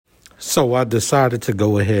So I decided to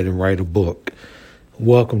go ahead and write a book.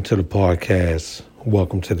 Welcome to the podcast.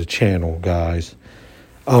 Welcome to the channel, guys.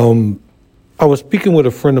 I was speaking with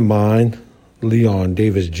a friend of mine, Leon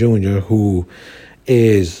Davis Jr., who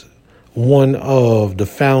is one of the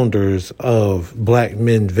founders of Black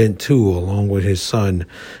Men Vent 2, along with his son,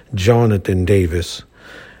 Jonathan Davis.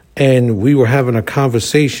 And we were having a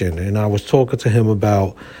conversation, and I was talking to him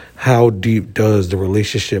about how deep does the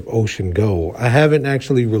relationship ocean go. I haven't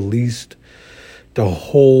actually released the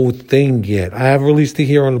whole thing yet. I have released it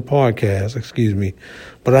here on the podcast,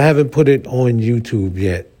 but I haven't put it on YouTube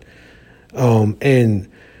yet. And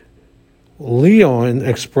Leon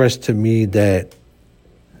expressed to me that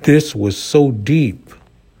this was so deep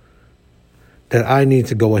that I need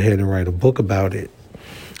to go ahead and write a book about it.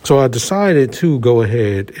 So I decided to go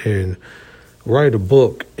ahead and write a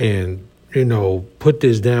book and, put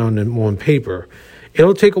this down on paper.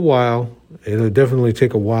 It'll take a while. It'll definitely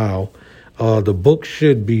take a while. The book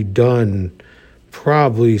should be done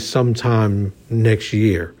probably sometime next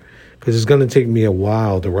year, because it's going to take me a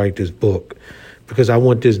while to write this book, because I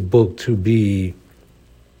want this book to be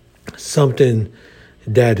something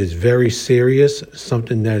that is very serious,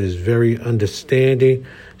 something that is very understanding,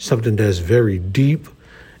 something that's very deep,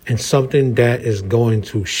 and something that is going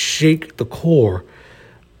to shake the core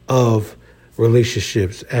of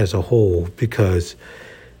relationships as a whole, because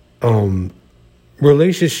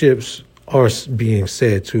relationships are being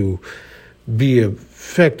said to being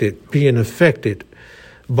affected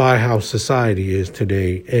by how society is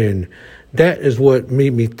today. And that is what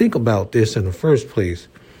made me think about this in the first place.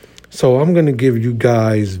 So I'm going to give you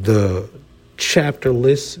guys the chapter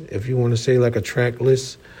list, if you want to say like a track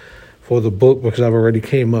list for the book, because I've already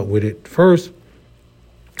came up with it. First,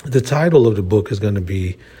 the title of the book is going to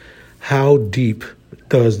be How Deep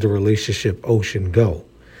Does the Relationship Ocean Go?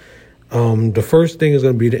 The first thing is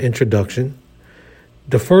going to be the introduction.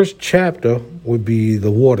 The first chapter would be the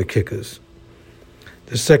water kickers.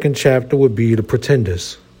 The second chapter would be the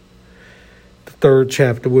pretenders. The third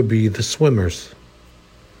chapter would be the swimmers.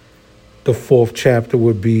 The fourth chapter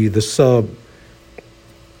would be the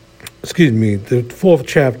fourth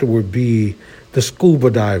chapter would be the scuba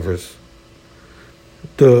divers.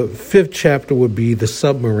 The fifth chapter would be the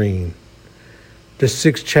submarine. The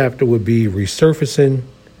sixth chapter would be resurfacing.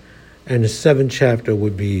 And the seventh chapter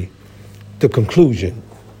would be the conclusion.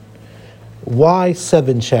 Why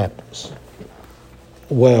 7 chapters?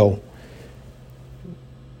 Well,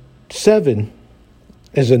 7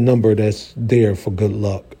 is a number that's there for good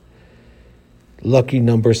luck. Lucky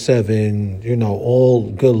number 7, all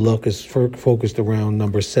good luck is focused around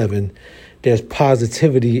number 7. There's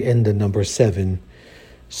positivity in the number 7.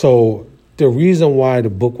 So the reason why the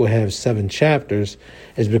book will have 7 chapters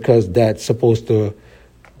is because that's supposed to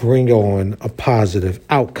bring on a positive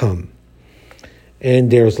outcome. And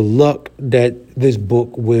there's luck that this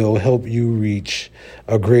book will help you reach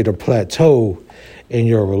a greater plateau in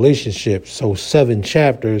your relationship. So 7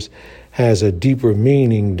 chapters has a deeper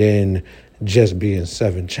meaning than just being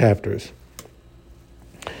 7 chapters.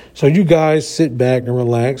 So you guys sit back and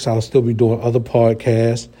relax. I'll still be doing other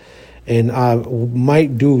podcasts, and I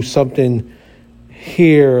might do something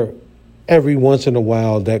here every once in a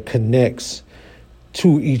while that connects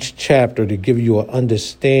to each chapter to give you an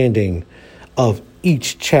understanding of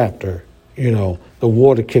each chapter. The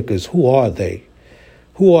water kickers, who are they?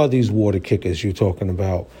 Who are these water kickers you're talking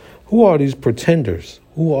about? Who are these pretenders?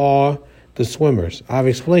 Who are the swimmers? I've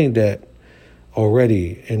explained that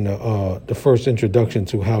already in the first introduction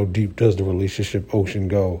to How Deep Does the Relationship Ocean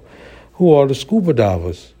Go? Who are the scuba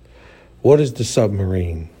divers? What is the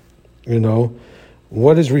submarine?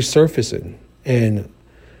 What is resurfacing? And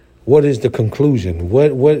what is the conclusion?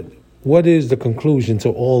 What is the conclusion to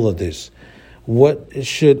all of this? What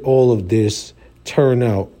should all of this turn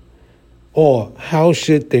out? Or how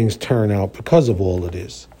should things turn out because of all of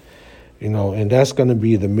this? And that's going to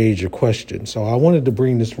be the major question. So I wanted to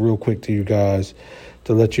bring this real quick to you guys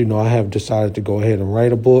to let you know I have decided to go ahead and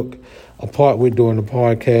write a book apart with doing the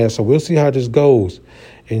podcast. So we'll see how this goes.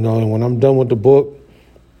 And when I'm done with the book,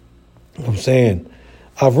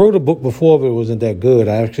 I've wrote a book before, but it wasn't that good.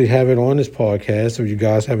 I actually have it on this podcast. So if you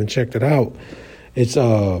guys haven't checked it out, it's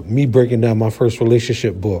me breaking down my first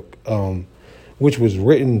relationship book, which was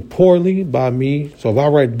written poorly by me. So if I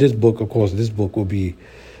write this book, of course, this book will be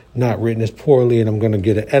not written as poorly, and I'm going to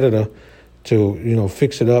get an editor to,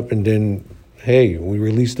 fix it up. And then, hey, we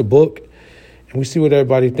release the book and we see what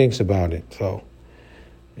everybody thinks about it. So,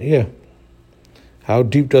 yeah. How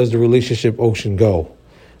deep does the relationship ocean go?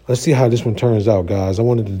 Let's see how this one turns out, guys. I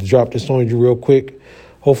wanted to drop this on you real quick.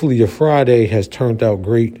 Hopefully your Friday has turned out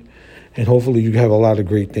great And hopefully you have a lot of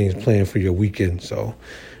great things planned for your weekend. So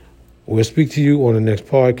we'll speak to you on the next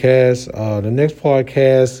podcast. The next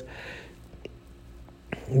podcast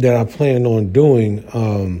that I plan on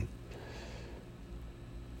doing,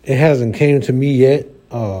 it hasn't came to me yet,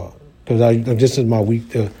 because this is my week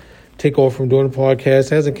to take off from doing the podcast.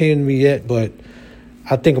 It hasn't came to me yet, but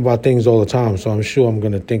I think about things all the time, so I'm sure I'm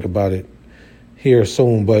going to think about it here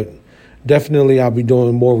soon. But definitely I'll be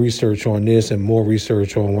doing more research on this and more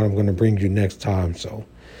research on what I'm going to bring you next time. So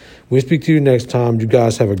we'll speak to you next time. You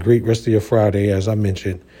guys have a great rest of your Friday, as I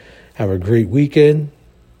mentioned. Have a great weekend,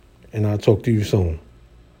 and I'll talk to you soon.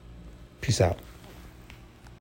 Peace out.